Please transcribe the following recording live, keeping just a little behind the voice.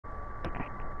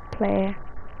player.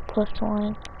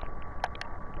 +1.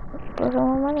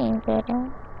 +1 money better.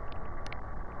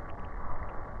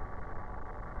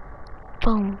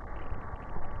 Boom.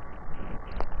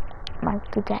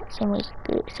 Michael Jackson was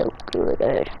good, so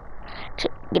good. She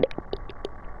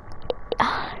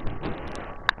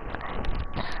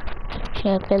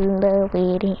fell in love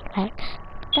with it, like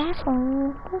that's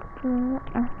one.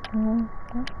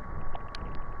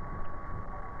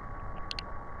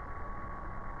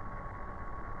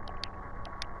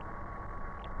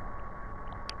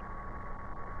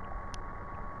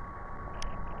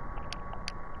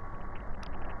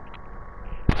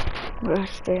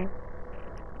 Roster.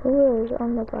 Who is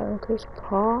on the bottom? Chris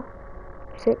Paul,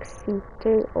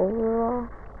 63 overall.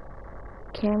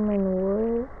 Cameron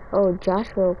Wood. Oh,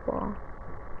 Joshua Paul.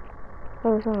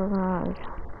 Oh, so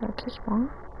Chris Paul.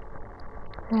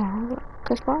 Yeah,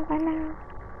 Chris Paul right now.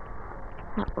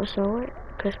 That was short.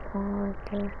 Chris Paul right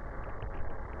there.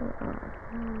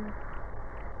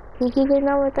 He keeps his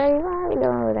number 35.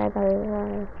 No, that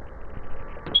 35.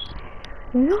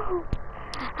 No.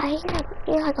 I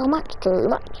like a monster.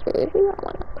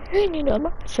 I need a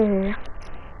monster.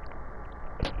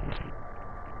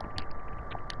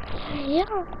 Yeah,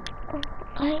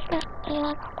 I like a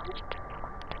monster.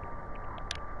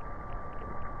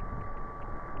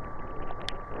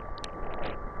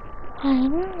 I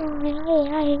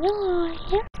know,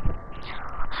 yeah.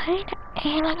 I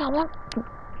like a monster.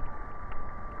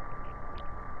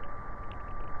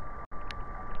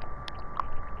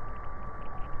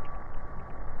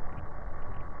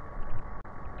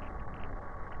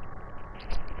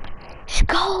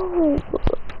 Go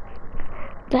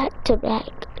back to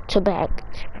back.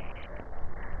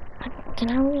 Can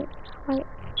I win?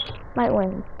 Might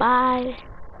win 5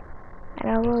 at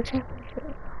our world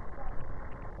championship.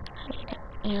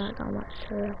 Yeah, I got much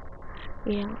sure.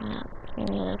 Yeah,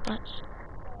 much.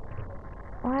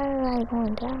 Why are I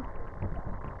going down?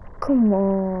 Come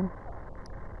on.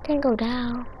 Can't go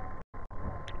down.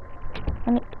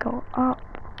 I need to go up.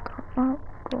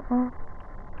 Go up.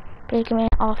 Big man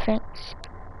offense.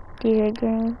 Dear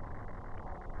game.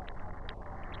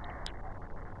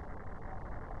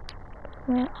 Big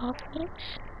man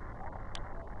offense.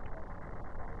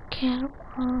 Camp.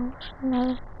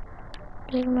 Another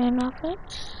big man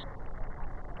offense.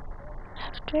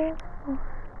 After.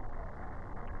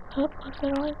 Oh,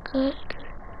 really good.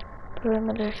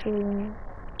 Perimeter shooting.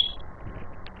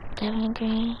 Devin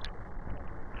Green.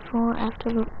 4 after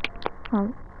the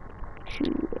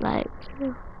shoot like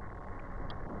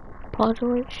Paul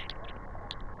George.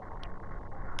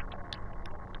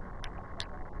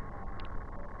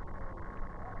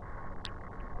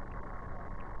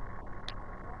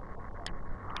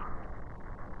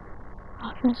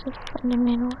 Offensive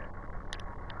fundamentals.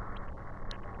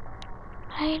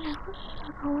 I know.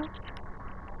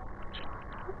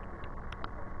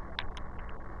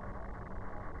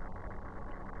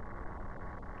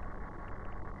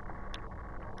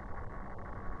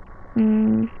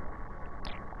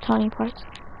 Tony Parks.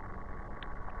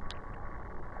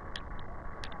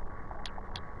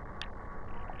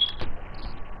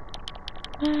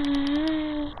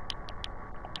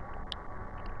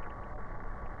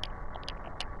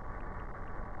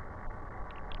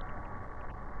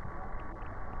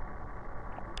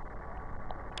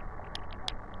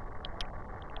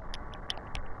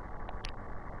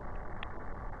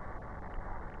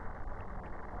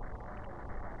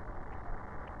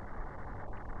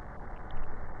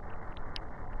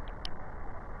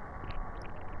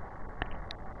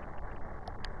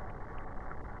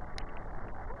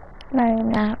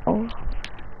 Not over.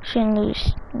 Shouldn't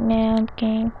lose now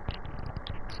game.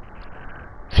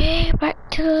 Okay, back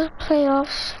to the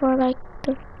playoffs for like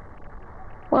the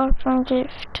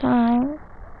 100th time.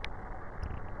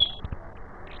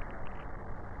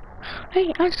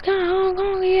 Hey, I just got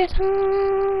on get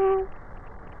some.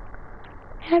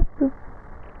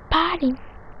 Everybody.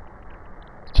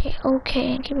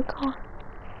 Okay, keep it going.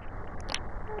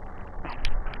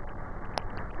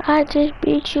 I just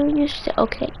beat you, you said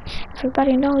okay.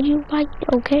 Everybody know you like it,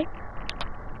 okay?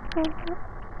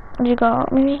 You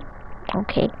got me?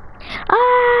 Okay.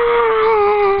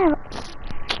 Ah!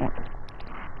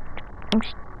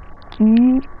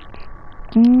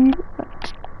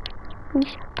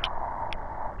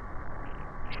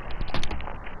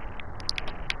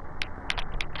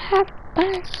 Have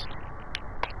best.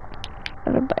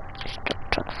 Everybody just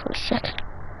talk for a second.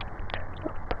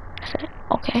 I said,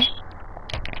 okay.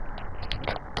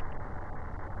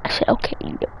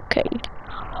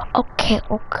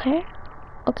 Okay.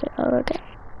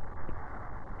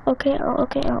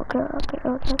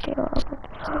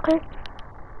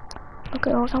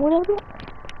 Okay, also what do?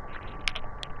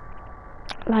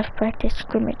 Live practice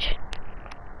scrimmage.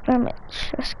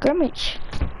 Scrimmage.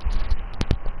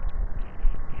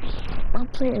 My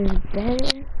player is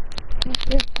better. My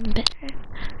player is better.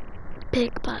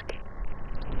 Big bucket.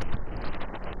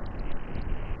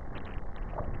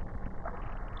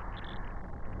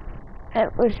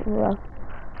 That was rough.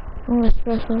 It was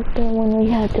special thing when we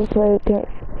had to play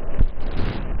against.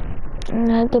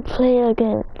 And I had to play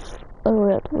against. Oh,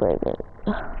 we had to play against.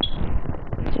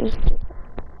 Just.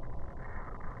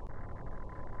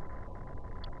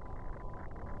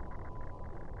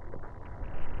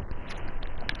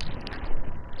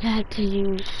 I had to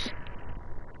use.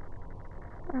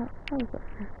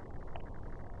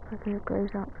 Okay, goes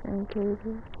out and Katie.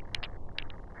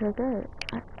 So good.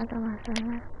 I got my son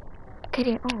right.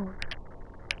 Katie, oh.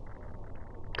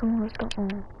 Come on, let's go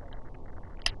on.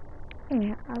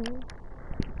 Yeah,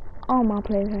 all my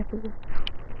players have to be.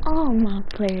 All my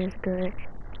players good.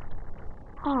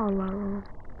 All of them.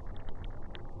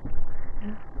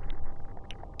 Yeah.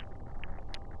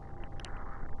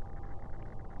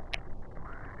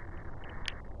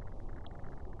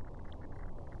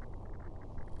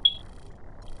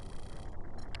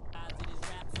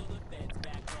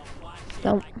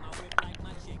 Don't.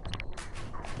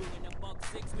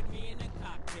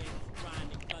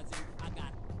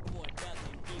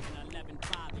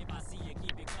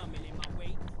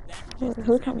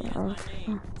 Who told me? Oh,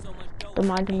 the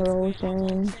Martin Rose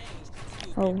and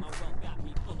oh,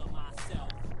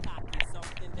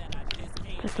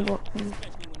 that's the book.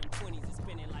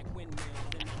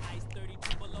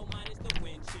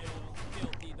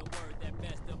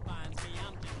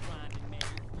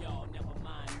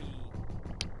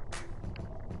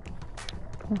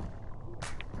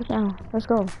 Put down. Let's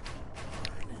go.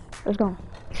 Let's go.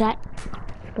 Shot.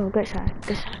 Let's go. Good shot.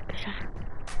 Good shot. Good shot.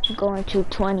 I'm going to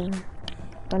 20.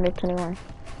 Under 21.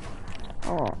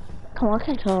 Oh, come on,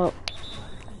 catch up.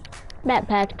 That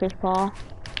pass, Chris Paul.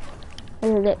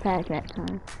 This is a good pass next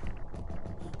time.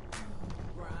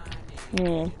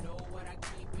 Yeah.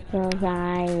 So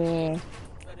silent.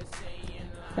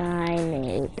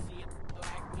 Silent.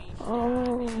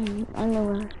 Oh, I know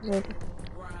what I said.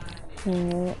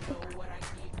 Yeah.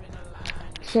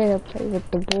 Should have played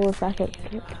with the Bulls back at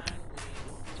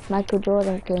Michael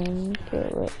Jordan can do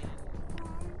it.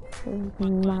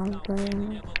 My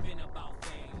brain.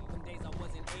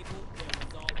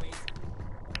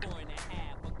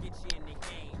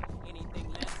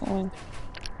 Oh.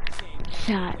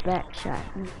 Shot, back shot.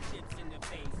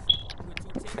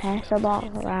 Pass the ball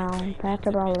around. Pass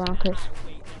the ball around, Chris.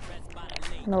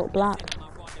 No block.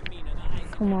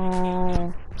 Come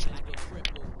on.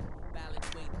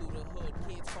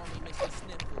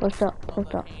 Post up,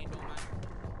 post up.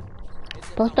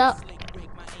 Post up.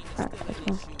 Alright, let's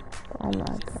go. Oh my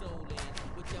god.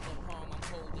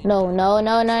 No, no,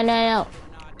 no, no, no,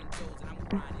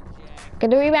 no. Get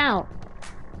the rebound.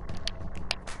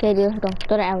 Okay, dude, let's go.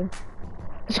 Throw the alley.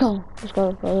 Let's go. Let's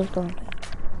go. Let's go.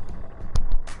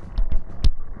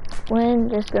 Win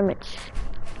the scrimmage.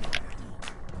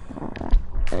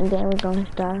 And then we're gonna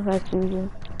start our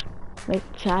season.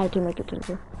 Try to make it to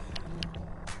the.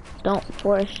 Don't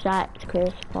force shots,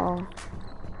 Chris Paul.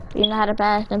 You know how to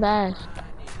pass, then pass.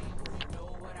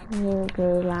 You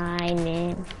good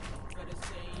lining.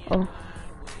 Oh.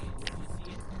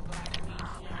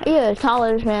 You're the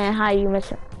tallest man. How you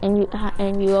miss it? And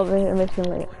you over here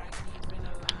missing it.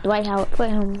 Dwight Howard, put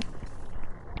him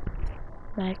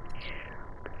back.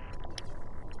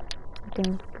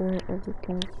 Everything's good.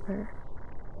 Everything's good.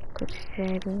 Good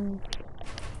settings.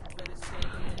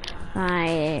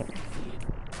 Alright.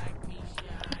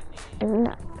 Isn't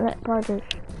that part of?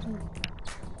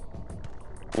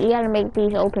 You gotta make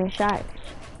these open shots.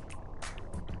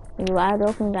 If you're wide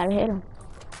open, you gotta hit them.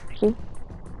 See?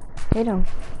 Hit them.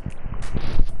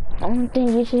 Only thing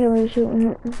you see when you're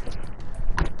shooting.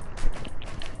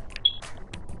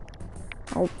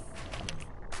 Oh.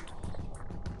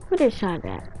 Who just shot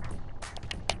that?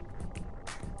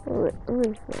 Who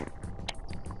is that?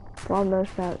 Ball no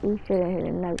shot. You shouldn't hit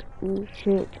another. You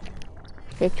should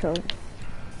hit your.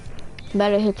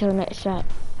 Better hit your next shot.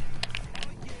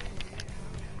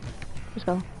 Let's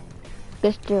go.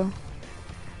 Good steal.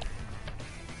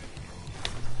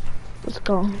 Let's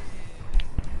go.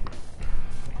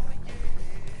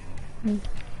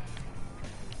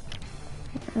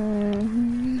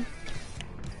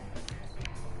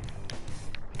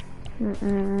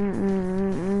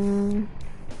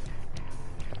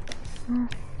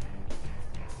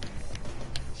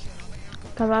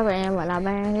 Các bác của em gọi là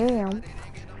ba thế không?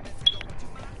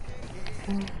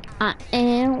 I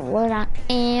am what I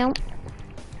am.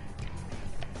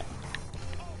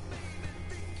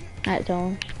 That's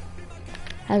on.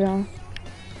 That's on.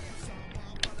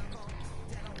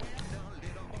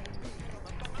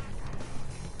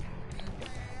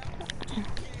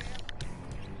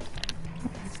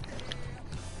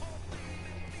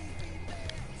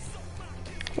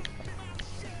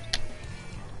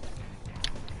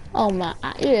 Oh my,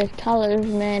 you're the tallest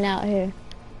man out here.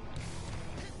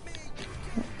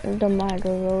 DeMar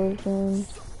DeRozan.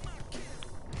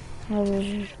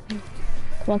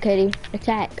 Come on, Katie.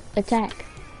 Attack. Attack.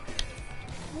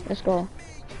 Let's go.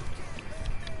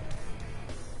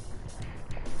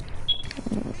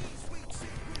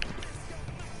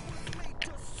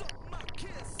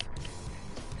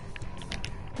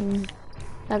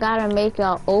 I gotta make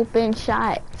open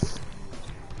shots.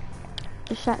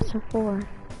 The shots are 4.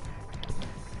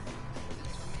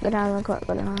 Go down the court,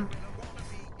 go down.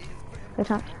 Good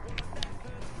time.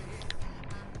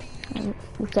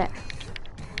 What's that?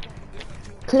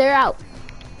 Clear out.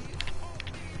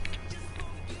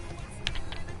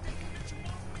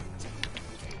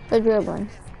 Good dribbling.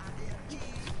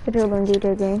 Good dribbling,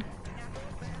 DJ Green.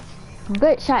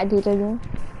 Good shot, DJ Green.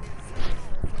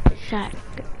 Good shot.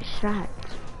 Good shot.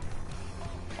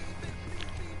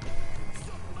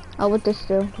 Oh, with this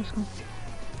still. Let's go.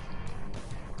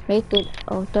 Make it.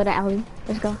 Oh, throw the alley.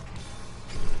 Let's go.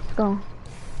 Let's go.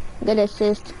 Good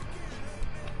assist.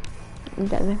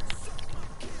 Better.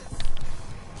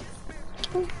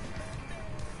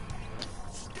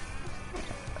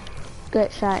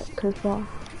 Good shot, Chris Paul.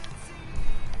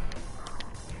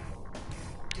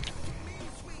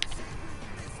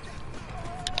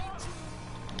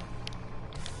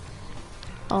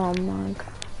 Oh my god.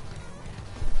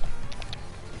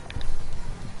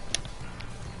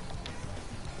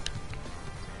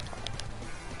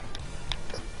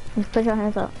 Just put your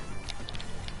hands up.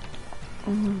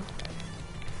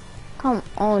 Come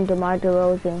on, DeMar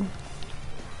DeRozan.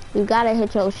 You gotta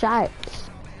hit your shots.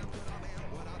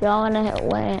 Y'all wanna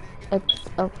win a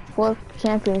 4th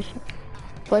championship.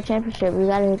 4th championship, you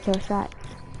gotta hit your shots.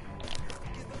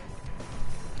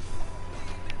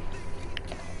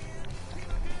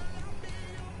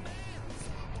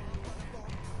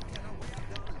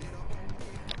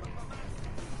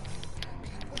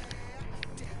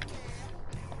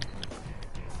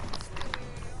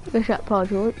 Good shot, Paul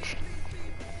George.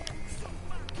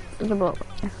 There's a ball.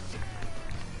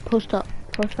 Post up,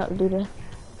 DJ.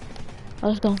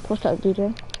 Let's go, post up,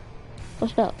 DJ.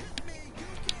 Post up.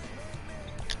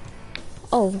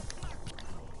 Oh.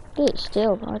 Get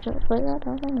still, Paul George. Wait, that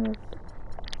doesn't work.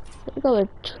 Let's go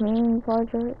between Paul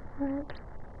George.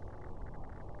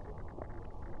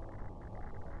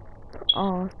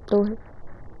 Oh, through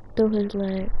his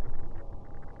leg.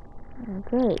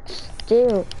 Good,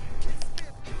 still.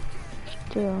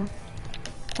 Still.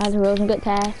 Rosen, good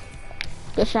pass.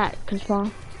 Good shot, Chris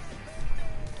Paul.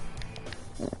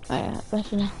 Alright,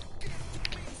 rest now.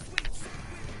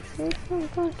 We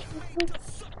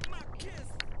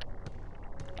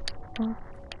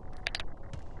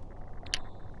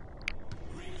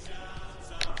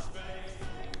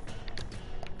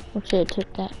should have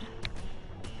took that.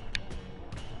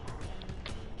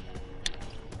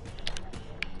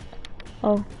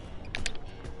 Oh.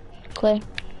 Clay.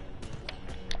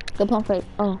 Good pump fake.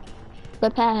 Oh.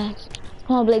 Good pass.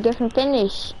 Come on, Blake Griffin,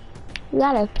 finish. You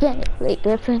gotta finish, Blake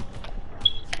Griffin.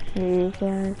 You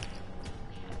guys.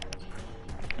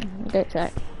 Good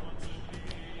shot.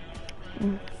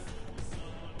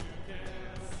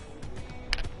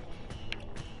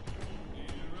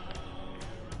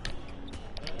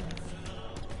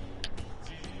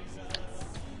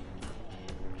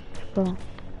 Go.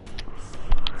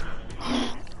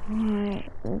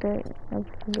 Alright, good. That's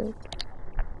good.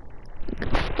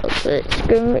 Okay,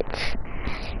 scrimmage.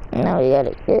 Now we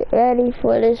gotta get ready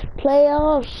for this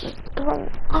playoffs. Come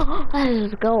on,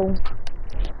 let's go.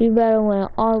 We better win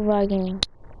all of our games.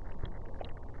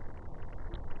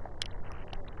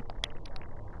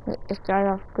 Let's start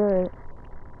off good.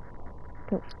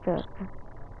 Let's start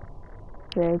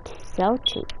with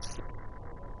Celtics.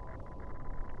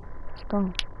 Let's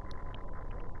go.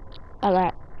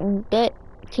 Alright, good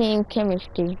team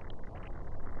chemistry.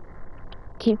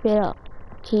 Keep it up.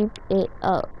 Keep it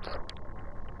up.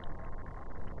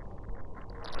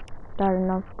 Starting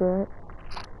off good.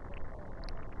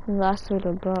 We lost to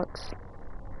the Bucks.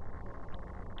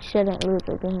 Shouldn't lose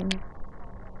again.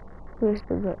 Who's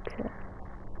the Bucks at?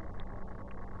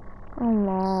 Come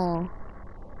on.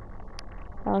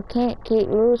 I can't keep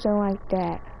losing like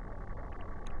that.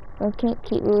 I can't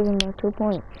keep losing by 2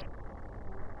 points.